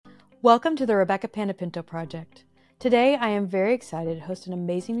Welcome to the Rebecca Panapinto Project. Today, I am very excited to host an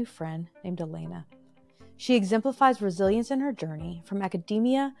amazing new friend named Elena. She exemplifies resilience in her journey from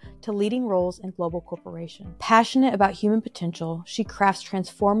academia to leading roles in global corporations. Passionate about human potential, she crafts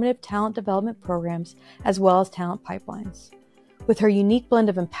transformative talent development programs as well as talent pipelines. With her unique blend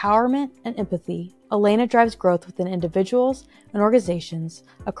of empowerment and empathy, Elena drives growth within individuals and organizations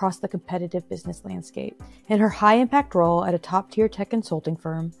across the competitive business landscape. In her high-impact role at a top-tier tech consulting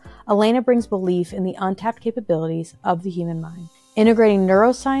firm, Elena brings belief in the untapped capabilities of the human mind, integrating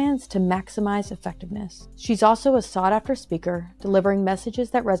neuroscience to maximize effectiveness. She's also a sought-after speaker, delivering messages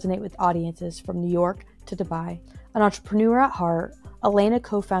that resonate with audiences from New York to Dubai. An entrepreneur at heart, Elena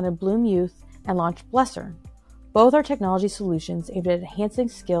co-founded Bloom Youth and launched Blesser. Both are technology solutions aimed at enhancing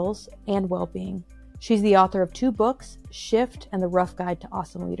skills and well-being. She's the author of 2 books, Shift and the Rough Guide to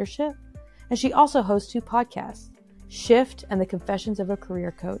Awesome Leadership, and she also hosts 2 podcasts, Shift and the Confessions of a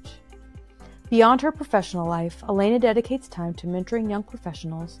Career Coach. Beyond her professional life, Elena dedicates time to mentoring young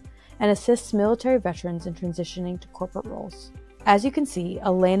professionals and assists military veterans in transitioning to corporate roles. As you can see,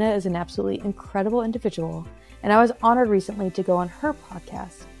 Elena is an absolutely incredible individual, and I was honored recently to go on her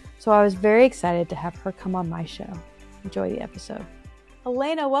podcast. So I was very excited to have her come on my show. Enjoy the episode.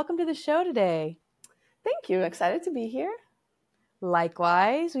 Elena, welcome to the show today. Thank you. Excited to be here.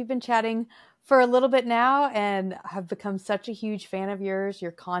 Likewise. We've been chatting for a little bit now and have become such a huge fan of yours,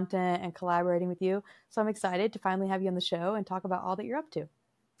 your content, and collaborating with you. So I'm excited to finally have you on the show and talk about all that you're up to.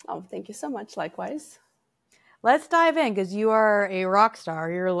 Oh, thank you so much. Likewise. Let's dive in because you are a rock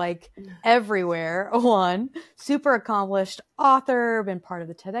star. You're like everywhere. One, super accomplished author, been part of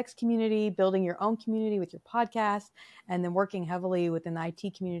the TEDx community, building your own community with your podcast, and then working heavily within the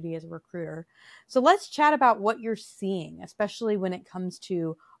IT community as a recruiter. So let's chat about what you're seeing, especially when it comes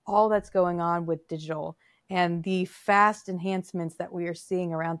to all that's going on with digital and the fast enhancements that we are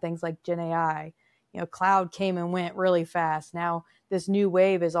seeing around things like Gen AI. You know, cloud came and went really fast. Now this new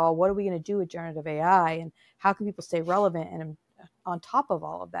wave is all, what are we going to do with generative AI and how can people stay relevant and on top of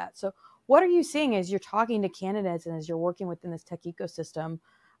all of that? So what are you seeing as you're talking to candidates and as you're working within this tech ecosystem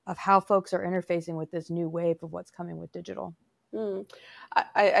of how folks are interfacing with this new wave of what's coming with digital?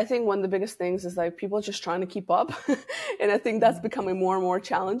 I think one of the biggest things is like people just trying to keep up. And I think that's becoming more and more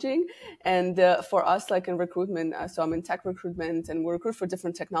challenging. And for us, like in recruitment, so I'm in tech recruitment and we recruit for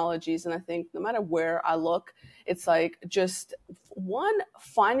different technologies. And I think no matter where I look, it's like just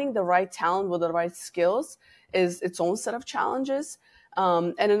finding the right talent with the right skills is its own set of challenges.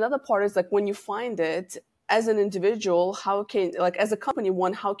 And another part is like when you find it, as an individual, as a company,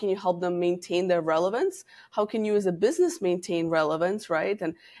 how can you help them maintain their relevance? How can you as a business maintain relevance, right?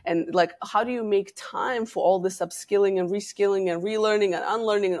 And like, how do you make time for all this upskilling and reskilling and relearning and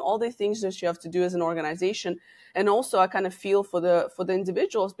unlearning and all the things that you have to do as an organization? And also I kind of feel for the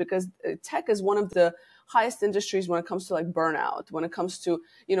individuals because tech is one of the highest industries when it comes to like burnout, when it comes to,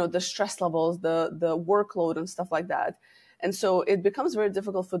 the stress levels, the workload and stuff like that. And so it becomes very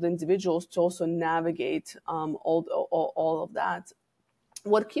difficult for the individuals to also navigate all of that.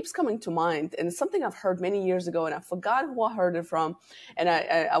 What keeps coming to mind, and it's something I've heard many years ago, and I forgot who I heard it from, and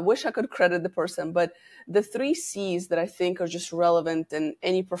I wish I could credit the person, but the 3 C's that I think are just relevant in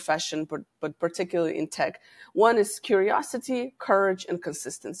any profession, but particularly in tech. One is curiosity, courage, and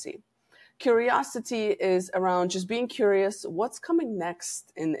consistency. Curiosity is around just being curious, what's coming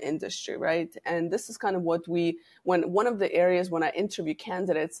next in the industry, right? And this is kind of what one of the areas when I interview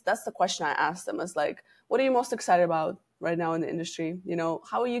candidates, that's the question I ask them is like, what are you most excited about right now in the industry?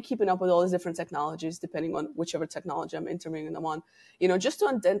 How are you keeping up with all these different technologies, depending on whichever technology I'm interviewing them on, just to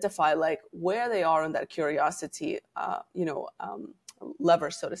identify like where they are on that curiosity, lever,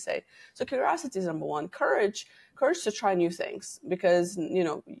 so to say. So curiosity is number 1. Courage to try new things because,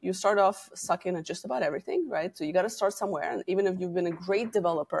 you start off sucking at just about everything, right? So you got to start somewhere. And even if you've been a great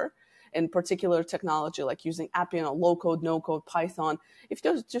developer in particular technology, like using Appian or low code, no code, Python, if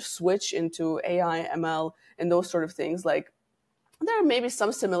you just switch into AI, ML, and those sort of things, like there may be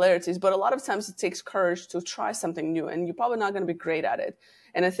some similarities, but a lot of times it takes courage to try something new and you're probably not going to be great at it.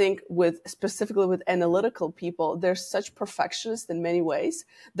 And I think specifically with analytical people, they're such perfectionists in many ways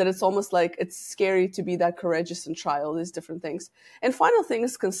that it's almost like it's scary to be that courageous and try all these different things. And final thing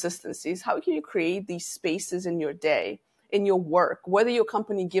is consistencies. How can you create these spaces in your day, in your work, whether your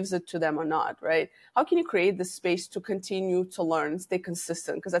company gives it to them or not, right? How can you create this space to continue to learn and stay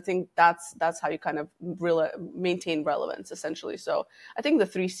consistent? Because I think that's how you kind of really maintain relevance, essentially. So I think the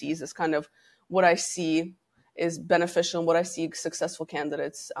 3 C's is kind of what I see is beneficial and what I see successful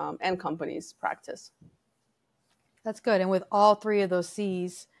candidates and companies practice. That's good. And with all 3 of those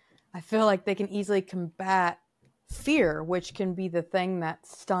C's, I feel like they can easily combat fear, which can be the thing that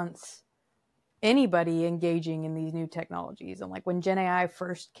stunts anybody engaging in these new technologies. And like when Gen AI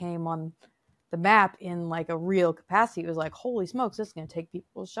first came on the map in like a real capacity, it was like, holy smokes, this is going to take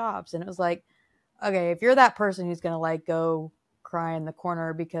people's jobs. And it was like, okay, if you're that person who's going to like go cry in the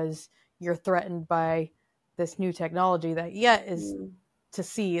corner because you're threatened by this new technology that yet is to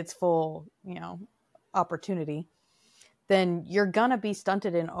see its full, opportunity, then you're going to be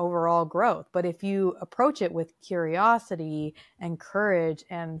stunted in overall growth. But if you approach it with curiosity and courage,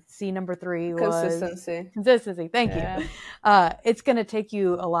 and C number 3 was consistency. Thank you. It's going to take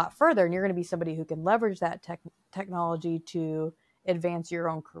you a lot further, and you're going to be somebody who can leverage that technology to advance your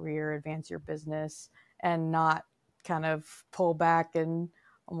own career, advance your business, and not kind of pull back and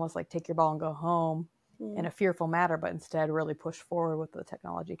almost like take your ball and go home in a fearful manner, but instead really push forward what the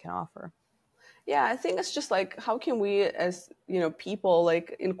technology can offer. Yeah, I think it's just like, how can we as, people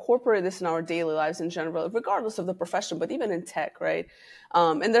like incorporate this in our daily lives in general, regardless of the profession, but even in tech, right?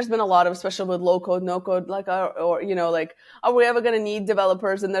 And there's been a lot of, especially with low code, no code, like, like, are we ever going to need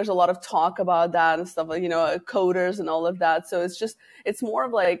developers? And there's a lot of talk about that and stuff like, coders and all of that. So it's more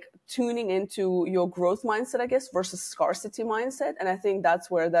of like tuning into your growth mindset, I guess, versus scarcity mindset. And I think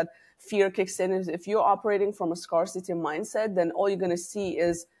that's where that fear kicks in. Is if you're operating from a scarcity mindset, then all you're going to see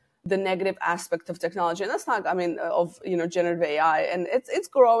is the negative aspect of technology. And that's not, of, generative AI, and it's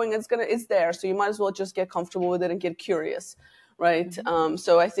growing, it's there. So you might as well just get comfortable with it and get curious. Right.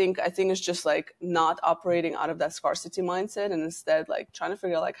 So I think it's just like not operating out of that scarcity mindset, and instead like trying to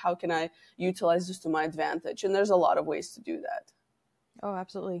figure out like, how can I utilize this to my advantage? And there's a lot of ways to do that. Oh,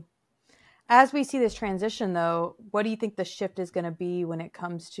 absolutely. As we see this transition though, what do you think the shift is going to be when it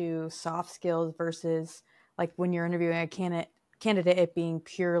comes to soft skills versus like when you're interviewing a candidate, it being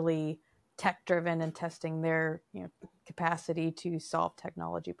purely tech driven and testing their capacity to solve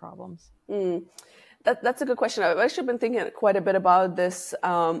technology problems? That's a good question. I've actually been thinking quite a bit about this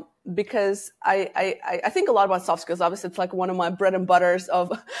because I think a lot about soft skills. Obviously, it's like one of my bread and butters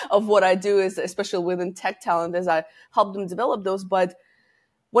of what I do, is especially within tech talent, as I help them develop those. But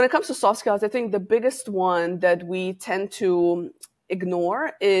when it comes to soft skills, I think the biggest one that we tend to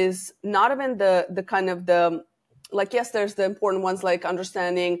ignore is not even the kind of the, like, yes, there's the important ones like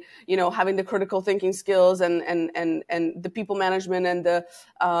understanding, having the critical thinking skills and the people management and the,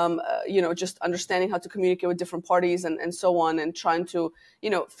 just understanding how to communicate with different parties and so on, and trying to,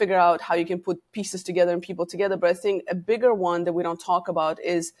 figure out how you can put pieces together and people together. But I think a bigger one that we don't talk about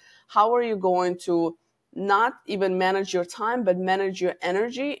is how are you going to not even manage your time, but manage your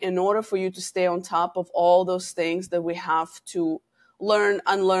energy in order for you to stay on top of all those things that we have to learn,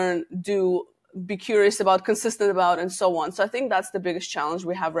 unlearn, do, be curious about, consistent about, and so on. So I think that's the biggest challenge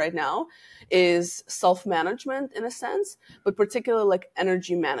we have right now, is self-management in a sense, but particularly like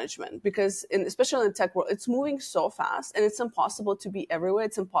energy management, because especially in the tech world, it's moving so fast and it's impossible to be everywhere.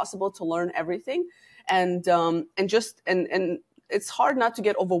 It's impossible to learn everything. And it's hard not to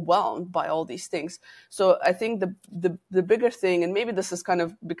get overwhelmed by all these things. So I think the bigger thing, and maybe this is kind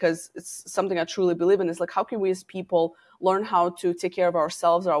of because it's something I truly believe in, is like, how can we as people learn how to take care of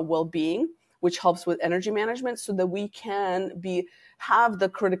ourselves, our well-being, which helps with energy management, so that we can have the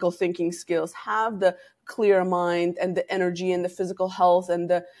critical thinking skills, have the clear mind and the energy and the physical health and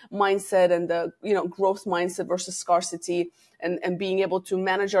the mindset and the, growth mindset versus scarcity, and being able to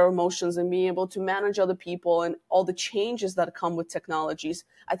manage our emotions and being able to manage other people and all the changes that come with technologies.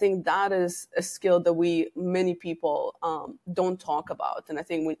 I think that is a skill that many people don't talk about. And I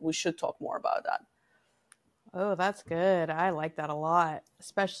think we should talk more about that. Oh, that's good. I like that a lot,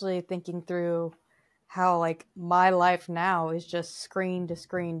 especially thinking through how like my life now is just screen to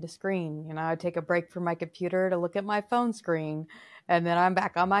screen to screen. I take a break from my computer to look at my phone screen, and then I'm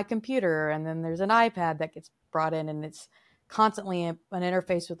back on my computer, and then there's an iPad that gets brought in, and it's constantly an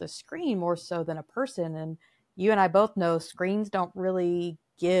interface with a screen more so than a person. And you and I both know screens don't really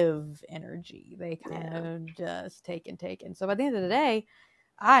give energy. They kind of just take and take. And so by the end of the day,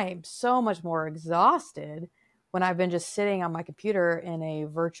 I'm so much more exhausted when I've been just sitting on my computer in a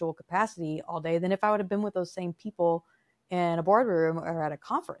virtual capacity all day than if I would have been with those same people in a boardroom or at a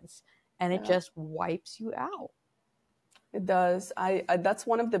conference. And it just wipes you out. It does. I that's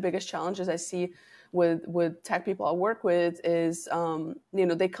one of the biggest challenges I see with tech people I work with is,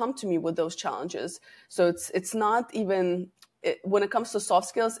 they come to me with those challenges. So it's not even when it comes to soft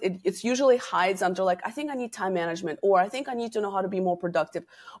skills, it's usually hides under like, I think I need time management, or I think I need to know how to be more productive,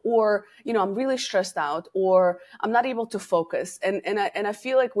 or, I'm really stressed out, or I'm not able to focus. And I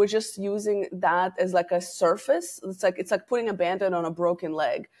feel like we're just using that as like a surface. It's like putting a Band-Aid on a broken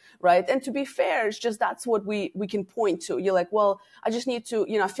leg, right? And to be fair, it's just, that's what we can point to. You're like, well, I just need to,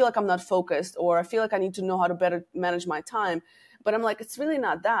 I feel like I'm not focused, or I feel like I need to know how to better manage my time. But I'm like, it's really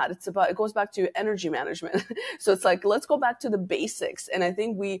not that. It goes back to energy management. So it's like, let's go back to the basics. And I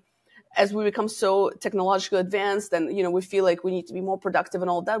think as we become so technologically advanced and, we feel like we need to be more productive and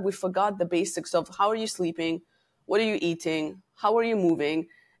all that, we forgot the basics of how are you sleeping? What are you eating? How are you moving?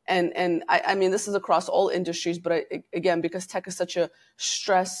 And I mean, this is across all industries, but again, because tech is such a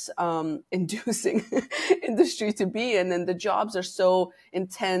stress inducing industry to be in, and the jobs are so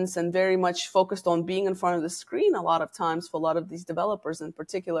intense and very much focused on being in front of the screen a lot of times for a lot of these developers in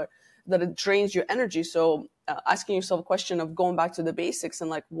particular, that it drains your energy. So asking yourself a question of going back to the basics and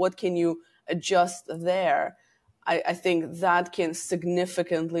like, what can you adjust there? I think that can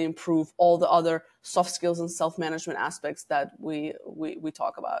significantly improve all the other soft skills and self-management aspects that we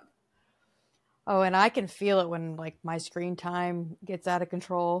talk about. Oh, and I can feel it when like my screen time gets out of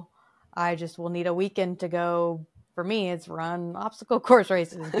control. I just will need a weekend to go. For me, it's run obstacle course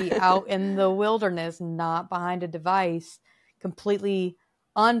races, be out in the wilderness, not behind a device, completely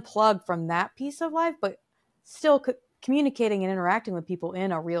unplugged from that piece of life, but still communicating and interacting with people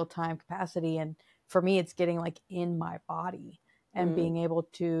in a real-time capacity. And for me, it's getting like in my body and being able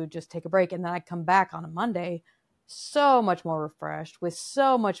to just take a break. And then I come back on a Monday so much more refreshed with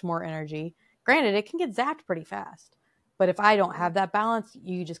so much more energy. Granted, it can get zapped pretty fast. But if I don't have that balance,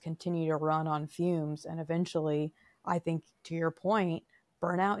 you just continue to run on fumes. And eventually, I think to your point,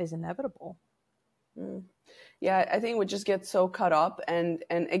 burnout is inevitable. Yeah, I think we just get so caught up. And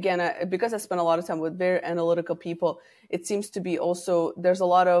again, because I spend a lot of time with very analytical people, it seems to be also, there's a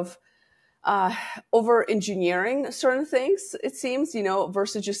lot of over engineering certain things, it seems,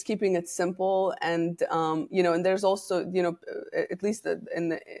 versus just keeping it simple. And, and there's also, at least in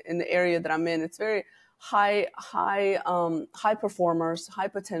the area that I'm in, it's very high performers, high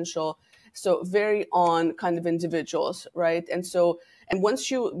potential. So very on kind of individuals, right? And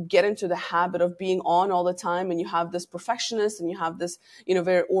once you get into the habit of being on all the time and you have this perfectionist and you have this,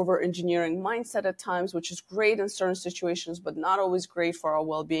 very over engineering mindset at times, which is great in certain situations, but not always great for our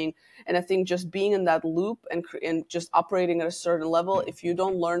well-being. And I think just being in that loop and just operating at a certain level, if you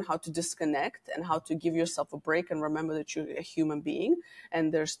don't learn how to disconnect and how to give yourself a break and remember that you're a human being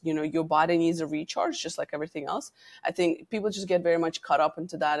and there's, your body needs a recharge just like everything else. I think people just get very much caught up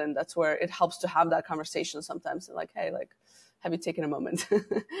into that. And that's where it helps to have that conversation sometimes. Like, hey, like, have you taken a moment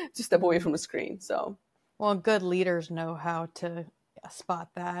to step away from the screen? So, well, good leaders know how to spot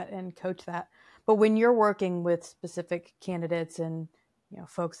that and coach that. But when you're working with specific candidates and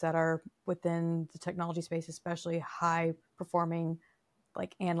folks that are within the technology space, especially high performing,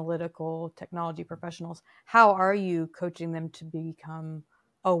 like analytical technology professionals, how are you coaching them to become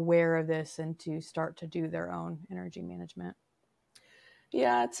aware of this and to start to do their own energy management?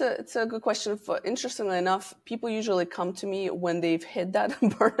 Yeah, it's a good question. Interestingly enough, people usually come to me when they've hit that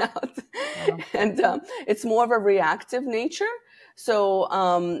burnout, and it's more of a reactive nature. So,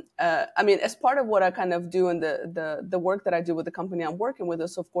 I mean, as part of what I kind of do in the work that I do with the company I'm working with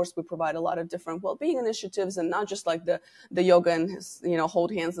is, of course, we provide a lot of different well-being initiatives, and not just like the yoga and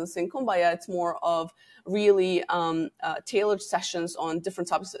hold hands and sing kumbaya. It's more of really tailored sessions on different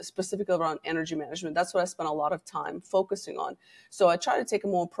topics, specifically around energy management. That's what I spend a lot of time focusing on. So I try to take a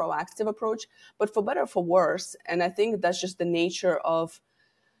more proactive approach, but for better or for worse. And I think that's just the nature of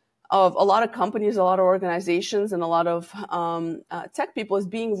a lot of companies, a lot of organizations, and a lot of tech people is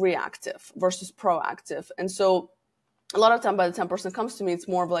being reactive versus proactive. And so a lot of time by the time a person comes to me, it's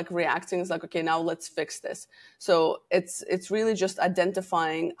more of like reacting. It's like, okay, now let's fix this. So it's really just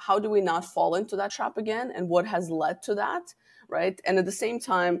identifying how do we not fall into that trap again and what has led to that, right? And at the same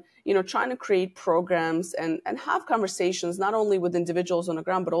time, trying to create programs and have conversations, not only with individuals on the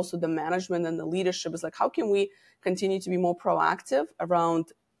ground, but also the management and the leadership is like, how can we continue to be more proactive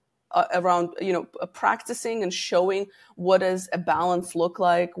around practicing and showing what does a balance look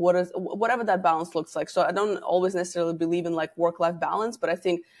like, whatever that balance looks like. So I don't always necessarily believe in like work-life balance, but I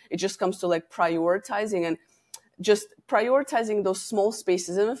think it just comes to like prioritizing and just prioritizing those small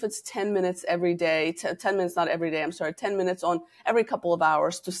spaces, even if it's 10 minutes every day, 10 minutes, not every day, 10 minutes on every couple of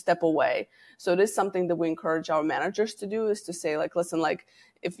hours to step away. So it is something that we encourage our managers to do, is to say like, listen, like,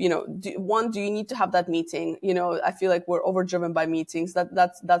 if, do you need to have that meeting? I feel like we're overdriven by meetings.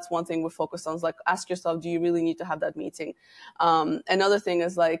 That's one thing we focus on, is like, ask yourself, do you really need to have that meeting? Another thing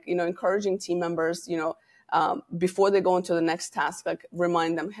is like, encouraging team members, before they go into the next task, like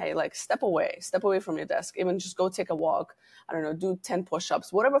remind them, hey, like step away from your desk, even just go take a walk. I don't know, do 10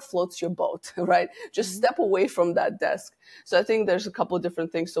 push-ups, whatever floats your boat, right? Just step away from that desk. So I think there's a couple of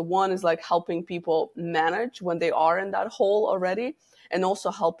different things. So one is like helping people manage when they are in that hole already, and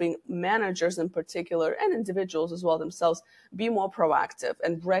also helping managers in particular and individuals as well themselves be more proactive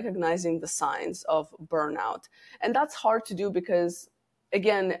and recognizing the signs of burnout. And that's hard to do because,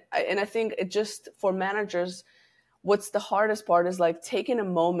 again, and I think it just for managers, what's the hardest part is like taking a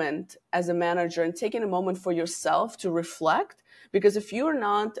moment as a manager and taking a moment for yourself to reflect. Because if you're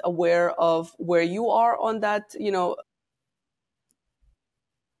not aware of where you are on that,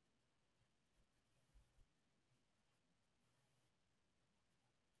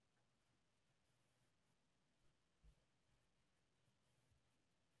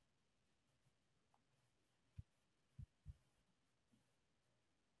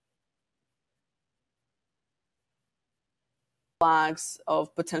 flags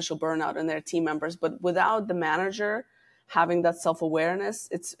of potential burnout in their team members, but without the manager having that self-awareness,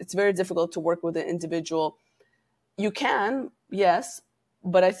 it's very difficult to work with an individual. You can, yes,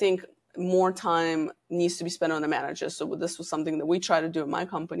 but I think more time needs to be spent on the manager. So this was something that we try to do in my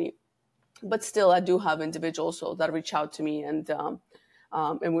company. But still, I do have individuals so that reach out to me, and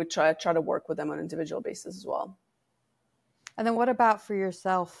we try to work with them on an individual basis as well. And then what about for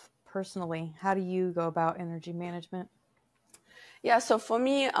yourself personally? How do you go about energy management? Yeah, so for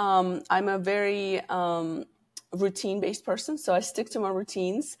me, I'm a very routine-based person, so I stick to my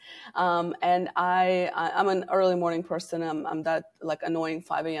routines. And I'm an early morning person. I'm that like annoying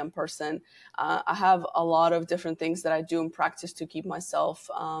 5 a.m. person. I have a lot of different things that I do in practice to keep myself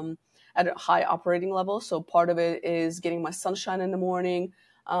at a high operating level. So part of it is getting my sunshine in the morning,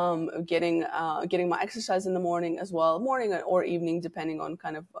 getting my exercise in the morning as well, morning or evening, depending on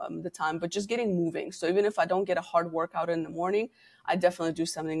kind of the time, but just getting moving. So even if I don't get a hard workout in the morning, I definitely do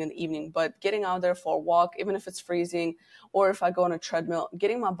something in the evening. But getting out there for a walk, even if it's freezing, or if I go on a treadmill,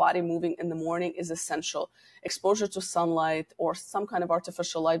 getting my body moving in the morning is essential. Exposure to sunlight or some kind of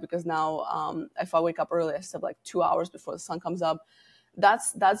artificial light, because now if I wake up early, I still have like 2 hours before the sun comes up.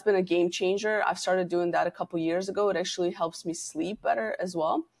 That's been a game changer. I've started doing that a couple years ago. It actually helps me sleep better as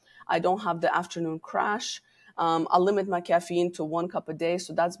well. I don't have the afternoon crash. I limit my caffeine to 1 cup a day.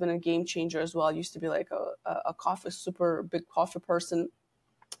 So that's been a game changer as well. I used to be like a super big coffee person.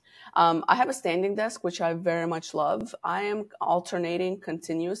 I have a standing desk, which I very much love. I am alternating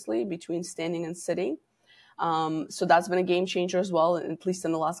continuously between standing and sitting. So that's been a game changer as well, at least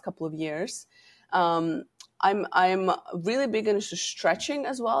in the last couple of years. I'm really big into stretching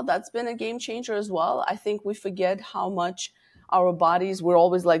as well. That's been a game changer as well. I think we forget how much our bodies, we're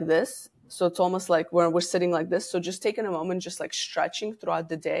always like this. So it's almost like we're sitting like this. So just taking a moment, just like stretching throughout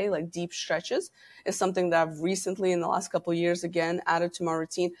the day, like deep stretches, is something that I've recently in the last couple of years, again, added to my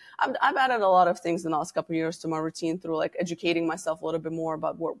routine. I've added a lot of things in the last couple of years to my routine through like educating myself a little bit more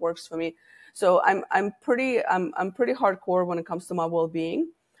about what works for me. So I'm pretty hardcore when it comes to my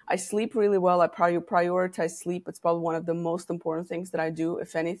well-being. I sleep really well. I prioritize sleep. It's probably one of the most important things that I do,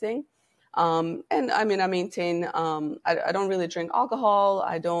 if anything. And I mean, I maintain, I don't really drink alcohol.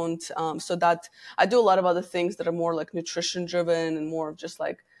 I don't, so that I do a lot of other things that are more like nutrition driven and more of just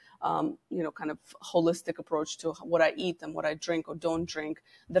like, kind of holistic approach to what I eat and what I drink or don't drink,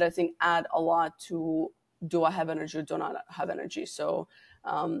 that I think add a lot to, do I have energy or do not have energy? So,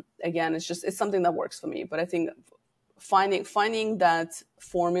 again, it's something that works for me, but I think finding that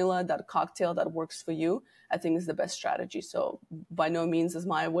formula, that cocktail that works for you, I think is the best strategy. So by no means is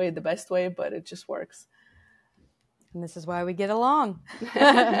my way the best way, but it just works. And this is why we get along.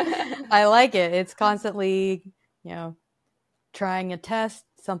 I like it. It's constantly, trying a test,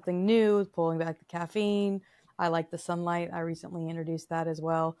 something new, pulling back the caffeine. I like the sunlight. I recently introduced that as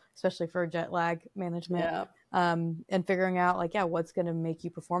well, especially for jet lag management. Yeah. And figuring out what's going to make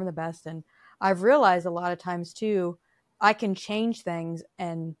you perform the best. And I've realized a lot of times too, I can change things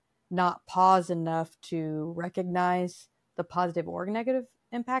and not pause enough to recognize the positive or negative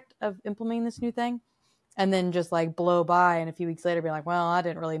impact of implementing this new thing. And then just like blow by and a few weeks later be like, well, that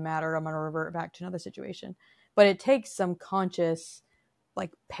didn't really matter. I'm going to revert back to another situation. But it takes some conscious,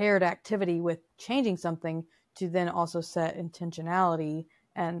 paired activity with changing something to then also set intentionality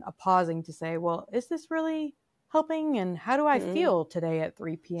and a pausing to say, well, is this really helping? And how do I feel today at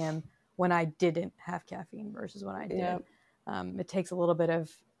 3 p.m. when I didn't have caffeine versus when I did? Yeah. It takes a little bit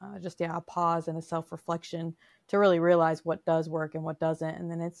of a pause and a self-reflection to really realize what does work and what doesn't. And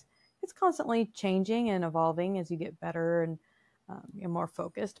then it's constantly changing and evolving as you get better and you're more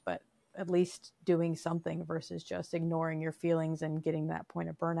focused, but at least doing something versus just ignoring your feelings and getting that point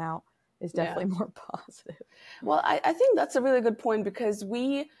of burnout is definitely more positive. Well, I think that's a really good point, because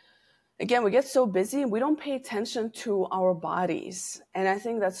we get so busy and we don't pay attention to our bodies. And I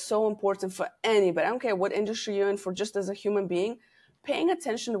think that's so important for anybody. I don't care what industry you're in, for just as a human being, paying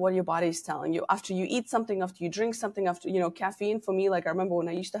attention to what your body is telling you. After you eat something, after you drink something, after, caffeine for me, like I remember when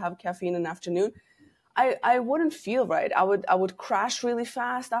I used to have caffeine in the afternoon, I wouldn't feel right. I would crash really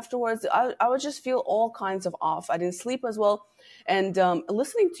fast afterwards. I would just feel all kinds of off. I didn't sleep as well. And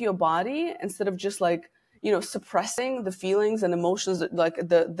listening to your body instead of just like, suppressing the feelings and emotions, like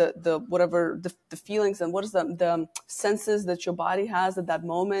the whatever the feelings and what is the senses that your body has at that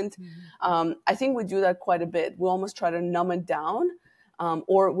moment. I think we do that quite a bit. We almost try to numb it down.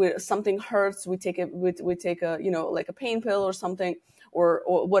 Or something hurts, we take a like a pain pill or something, or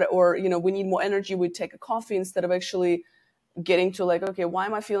we need more energy, we take a coffee instead of actually getting to like, okay, why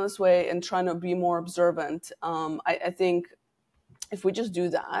am I feeling this way, and trying to be more observant. I think if we just do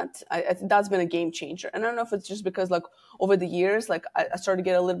that, I think that's been a game changer. And I don't know if it's just because like over the years, like I started to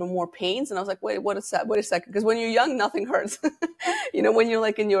get a little bit more pains, and I was like, wait a second. Because when you're young, nothing hurts. When you're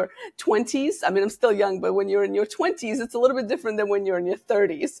like in your 20s, I mean, I'm still young, but when you're in your 20s, it's a little bit different than when you're in your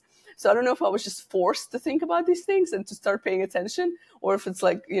 30s. So I don't know if I was just forced to think about these things and to start paying attention, or if it's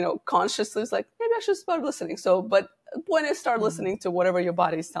like, consciously, it's like, maybe I should start listening. So, but the point is, start listening to whatever your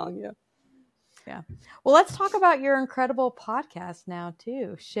body is telling you. Yeah. Well, let's talk about your incredible podcast now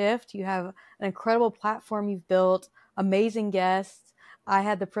too. Shift. You have an incredible platform you've built, amazing guests. I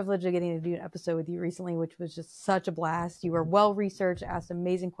had the privilege of getting to do an episode with you recently, which was just such a blast. You were well researched, asked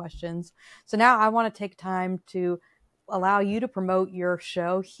amazing questions. So now I want to take time to allow you to promote your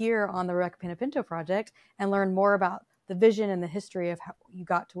show here on the Rebecca Pinto Project and learn more about the vision and the history of how you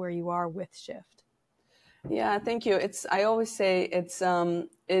got to where you are with Shift. Yeah, thank you. I always say it's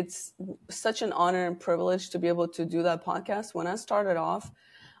such an honor and privilege to be able to do that podcast. When I started off,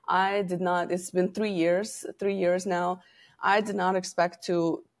 I did not, it's been 3 years now. I did not expect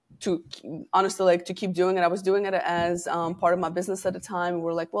to honestly, like, to keep doing it. I was doing it as part of my business at the time. We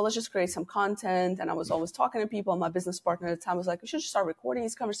were like, well, let's just create some content. And I was always talking to people. My business partner at the time was like, we should just start recording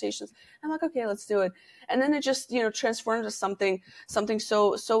these conversations. I'm like, okay, let's do it. And then it just, transformed into something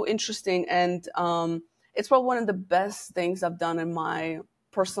so interesting. And it's probably one of the best things I've done in my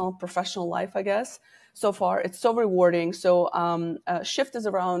personal, professional life, I guess. So far, it's so rewarding. So Shift is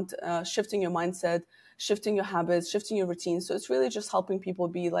around shifting your mindset, shifting your habits, shifting your routines. So it's really just helping people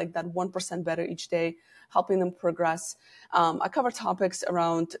be like that 1% better each day, helping them progress. I cover topics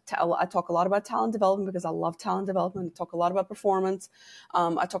around, I talk a lot about talent development because I love talent development. I talk a lot about performance.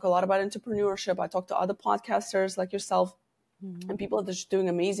 I talk a lot about entrepreneurship. I talk to other podcasters like yourself and people that are just doing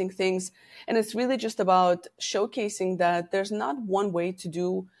amazing things. And it's really just about showcasing that there's not one way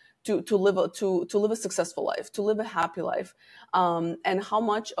to live a successful life, to live a happy life, and how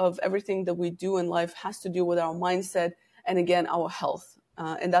much of everything that we do in life has to do with our mindset and, again, our health.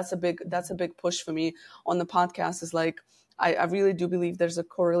 And that's a big push for me on the podcast. Is like I really do believe there's a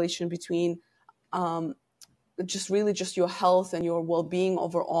correlation between just your health and your well-being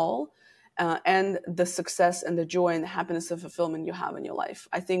overall, and the success and the joy and the happiness and fulfillment you have in your life.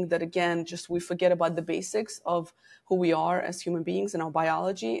 I think that, again, just we forget about the basics of who we are as human beings and our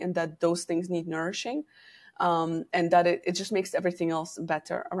biology, and that those things need nourishing, and that it just makes everything else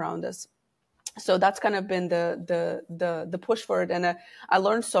better around us. So that's kind of been the push for it. And I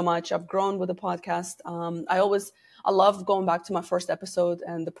learned so much. I've grown with the podcast. I love going back to my first episode,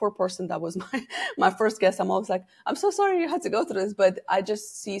 and the poor person that was my first guest. I'm always like, I'm so sorry you had to go through this, but I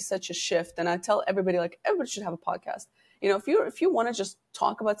just see such a shift. And I tell everybody, like, everybody should have a podcast. If you want to just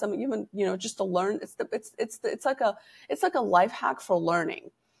talk about something, even, just to learn, it's like a life hack for learning.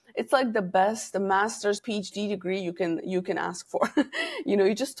 It's like the master's PhD degree you can ask for.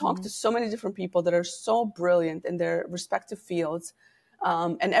 You just talk to so many different people that are so brilliant in their respective fields.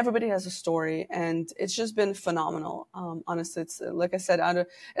 And everybody has a story, and it's just been phenomenal. Honestly, it's like I said, I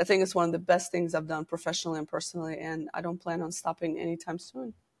think it's one of the best things I've done professionally and personally, and I don't plan on stopping anytime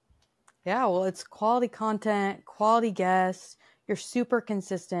soon. Yeah, well, it's quality content, quality guests. You're super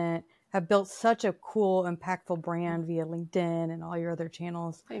consistent, have built such a cool, impactful brand via LinkedIn and all your other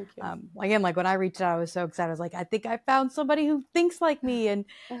channels. Thank you. Again, like when I reached out, I was so excited. I was like, I think I found somebody who thinks like me and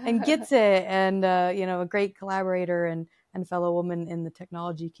gets it, and a great collaborator and fellow woman in the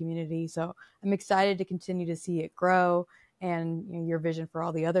technology community. So I'm excited to continue to see it grow, and your vision for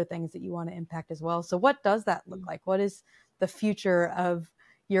all the other things that you want to impact as well. So what does that look like? What is the future of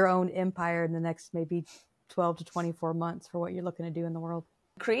your own empire in the next maybe 12 to 24 months for what you're looking to do in the world?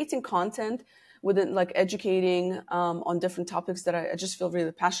 Creating content within like educating on different topics that I just feel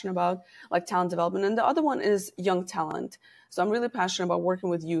really passionate about, like talent development. And the other one is young talent. So I'm really passionate about working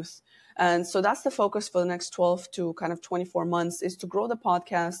with youth. And so that's the focus for the next 12 to kind of 24 months, is to grow the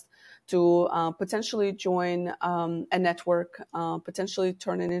podcast, to potentially join a network, potentially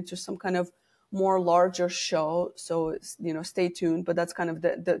turn it into some kind of more larger show. So, stay tuned, but that's kind of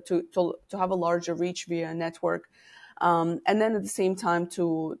to have a larger reach via a network. And then at the same time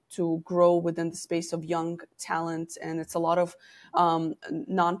to grow within the space of young talent. And it's a lot of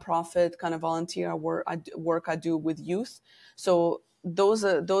nonprofit kind of volunteer work I do with youth. So those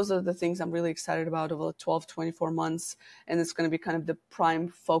are the things I'm really excited about over 12, 24 months. And it's going to be kind of the prime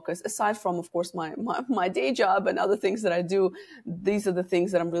focus, aside from, of course, my day job and other things that I do. These are the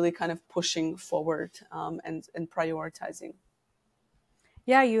things that I'm really kind of pushing forward and prioritizing.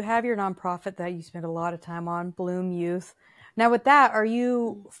 Yeah, you have your nonprofit that you spend a lot of time on, Bloom Youth. Now, with that, are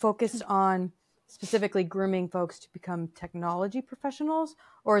you focused on specifically grooming folks to become technology professionals,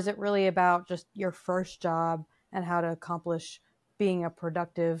 or is it really about just your first job and how to accomplish being a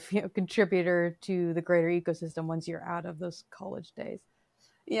productive contributor to the greater ecosystem once you're out of those college days?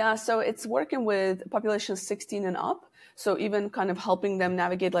 Yeah, so it's working with population 16 and up. So even kind of helping them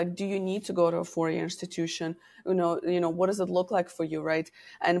navigate, like, do you need to go to a four-year institution? What does it look like for you, right?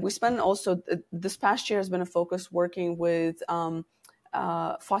 And we spend also, this past year has been a focus working with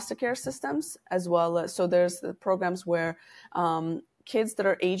foster care systems as well. So there's the programs where kids that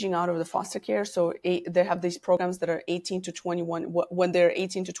are aging out of the foster care. So they have these programs that are 18 to 21 when they're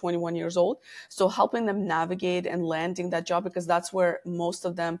 18 to 21 years old. So helping them navigate and landing that job, because that's where most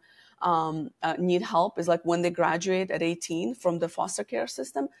of them need help, is like when they graduate at 18 from the foster care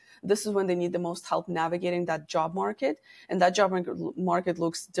system. This is when they need the most help navigating that job market. And that job market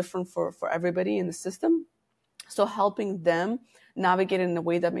looks different for everybody in the system. So helping them navigate in a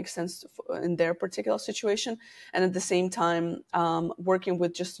way that makes sense in their particular situation. And at the same time, working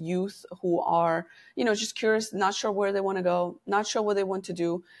with just youth who are, just curious, not sure where they want to go, not sure what they want to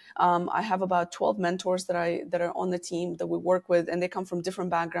do. I have about 12 mentors that are on the team that we work with, and they come from different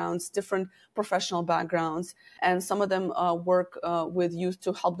backgrounds, different professional backgrounds. And some of them work with youth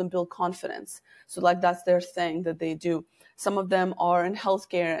to help them build confidence. So like that's their thing that they do. Some of them are in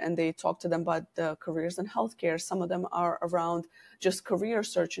healthcare and they talk to them about the careers in healthcare. Some of them are around just career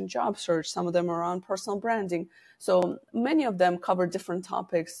search and job search. Some of them are around personal branding. So many of them cover different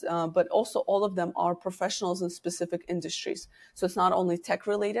topics, but also all of them are professionals in specific industries. So it's not only tech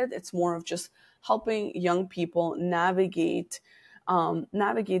related, it's more of just helping young people navigate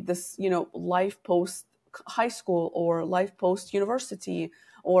this, life post high school or life post university,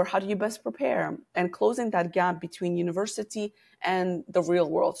 or how do you best prepare, and closing that gap between university and the real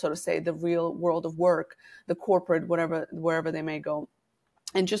world, so to say, the real world of work, the corporate, wherever they may go,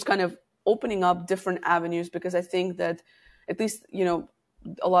 and just kind of opening up different avenues. Because I think that at least,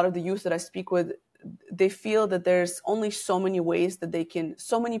 a lot of the youth that I speak with, they feel that there's only so many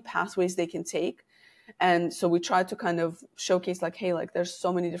pathways they can take. And so we try to kind of showcase like, hey, like there's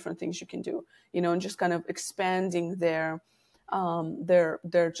so many different things you can do, and just kind of expanding their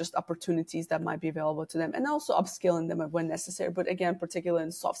just opportunities that might be available to them, and also upskilling them when necessary. But again, particularly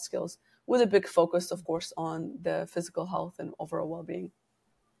in soft skills, with a big focus, of course, on the physical health and overall well-being.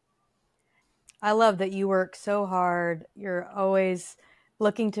 I love that you work so hard. You're always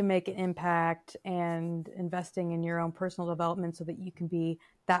looking to make an impact and investing in your own personal development so that you can be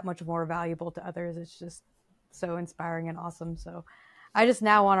that much more valuable to others. It's just so inspiring and awesome. So I just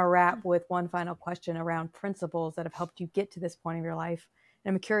now want to wrap with one final question around principles that have helped you get to this point of your life.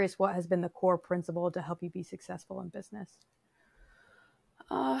 And I'm curious, what has been the core principle to help you be successful in business?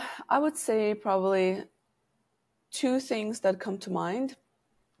 I would say probably two things that come to mind.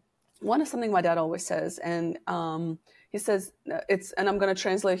 One is something my dad always says, and he says and I'm going to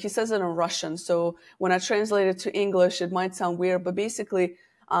translate. He says it in Russian, so when I translate it to English, it might sound weird, but basically,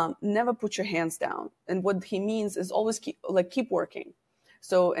 never put your hands down. And what he means is always keep working.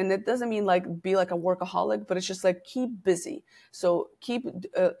 So, and it doesn't mean like be like a workaholic, but it's just like keep busy. So keep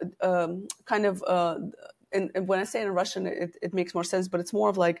and when I say it in Russian, it makes more sense, but it's more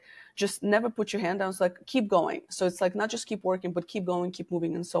of like just never put your hand down. It's like keep going. So it's like not just keep working, but keep going, keep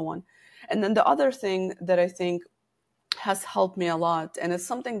moving, and so on. And then the other thing that I think has helped me a lot, and it's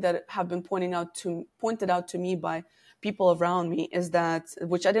something that have been pointed out to me by people around me, is that,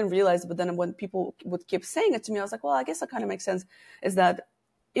 which I didn't realize, but then when people would keep saying it to me, I was like, well, I guess that kind of makes sense, is that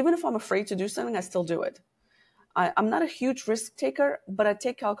even if I'm afraid to do something, I still do it. I'm not a huge risk taker, but I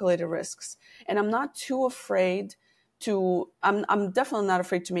take calculated risks, and I'm not too afraid I'm definitely not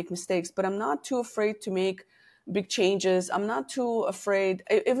afraid to make mistakes, but I'm not too afraid to make big changes. I'm not too afraid.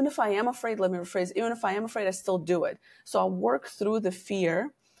 Even if I am afraid, let me rephrase, even if I am afraid, I still do it. So I'll work through the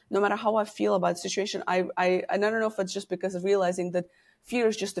fear, no matter how I feel about the situation. And I don't know if it's just because of realizing that fear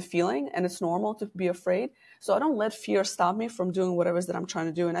is just a feeling and it's normal to be afraid. So I don't let fear stop me from doing whatever it is that I'm trying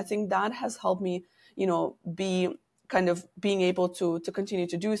to do. And I think that has helped me, be kind of being able to continue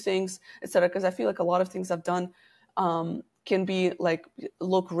to do things, etc. Because I feel like a lot of things I've done can be like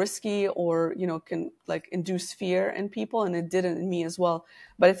look risky or can like induce fear in people, and it didn't in me as well.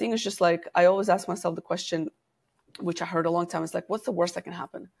 But I think it's just like I always ask myself the question, which I heard a long time, is like, what's the worst that can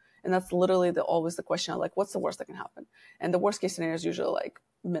happen? And that's literally always the question. I like, what's the worst that can happen? And the worst case scenario is usually like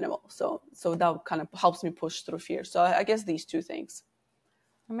minimal. So that kind of helps me push through fear. So I guess these two things.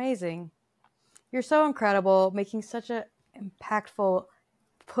 Amazing. You're so incredible, making such an impactful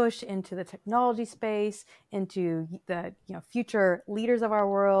push into the technology space, into the future leaders of our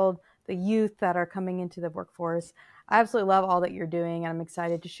world, the youth that are coming into the workforce. I absolutely love all that you're doing, and I'm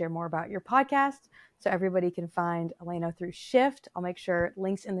excited to share more about your podcast so everybody can find Elena through Shift. I'll make sure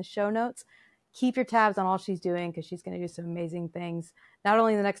links in the show notes. Keep your tabs on all she's doing because she's going to do some amazing things, not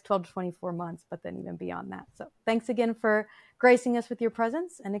only in the next 12 to 24 months, but then even beyond that. So thanks again for gracing us with your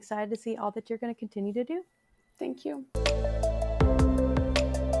presence, and excited to see all that you're going to continue to do. Thank you.